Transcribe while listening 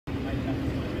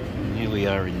We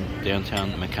are in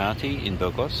downtown Makati in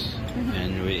Burgos,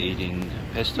 and we're eating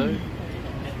pesto,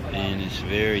 and it's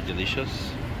very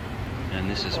delicious. And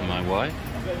this is my wife,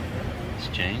 it's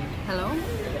Jane. Hello.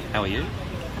 How are you?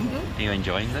 I'm good. Are you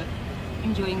enjoying that?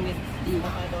 Enjoying with you.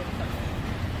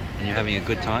 And you're having a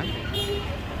good time?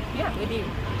 Yeah, with you.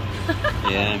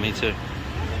 Yeah, me too.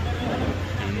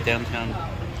 And downtown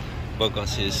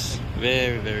Burgos is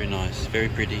very, very nice, very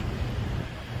pretty.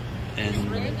 And It's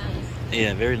really nice.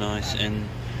 yeah, very nice, and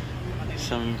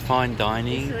some fine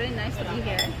dining. It's really nice to be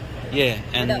here. Yeah,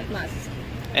 Without mask.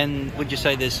 and would you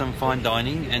say there's some fine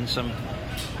dining and some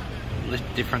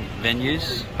different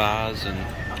venues, bars,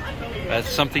 and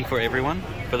something for everyone,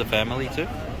 for the family too?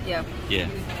 Yeah. Yeah.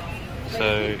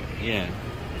 So yeah,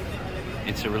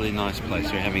 it's a really nice place.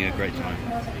 We're having a great time.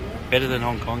 Better than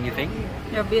Hong Kong, you think?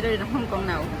 You're better than Hong Kong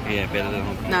now. Yeah, better than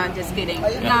Hong Kong. No, just kidding.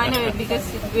 No, I know, because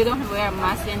we don't wear a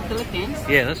mask in Philippines.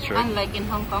 Yeah, that's true. Unlike in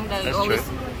Hong Kong, they That's always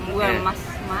true. wear Yeah. mask.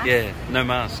 Yeah, no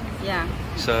mask. Yeah.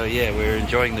 So yeah, we're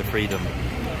enjoying the freedom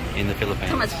in the Philippines.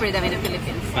 So much freedom in the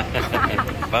Philippines.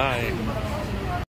 Bye.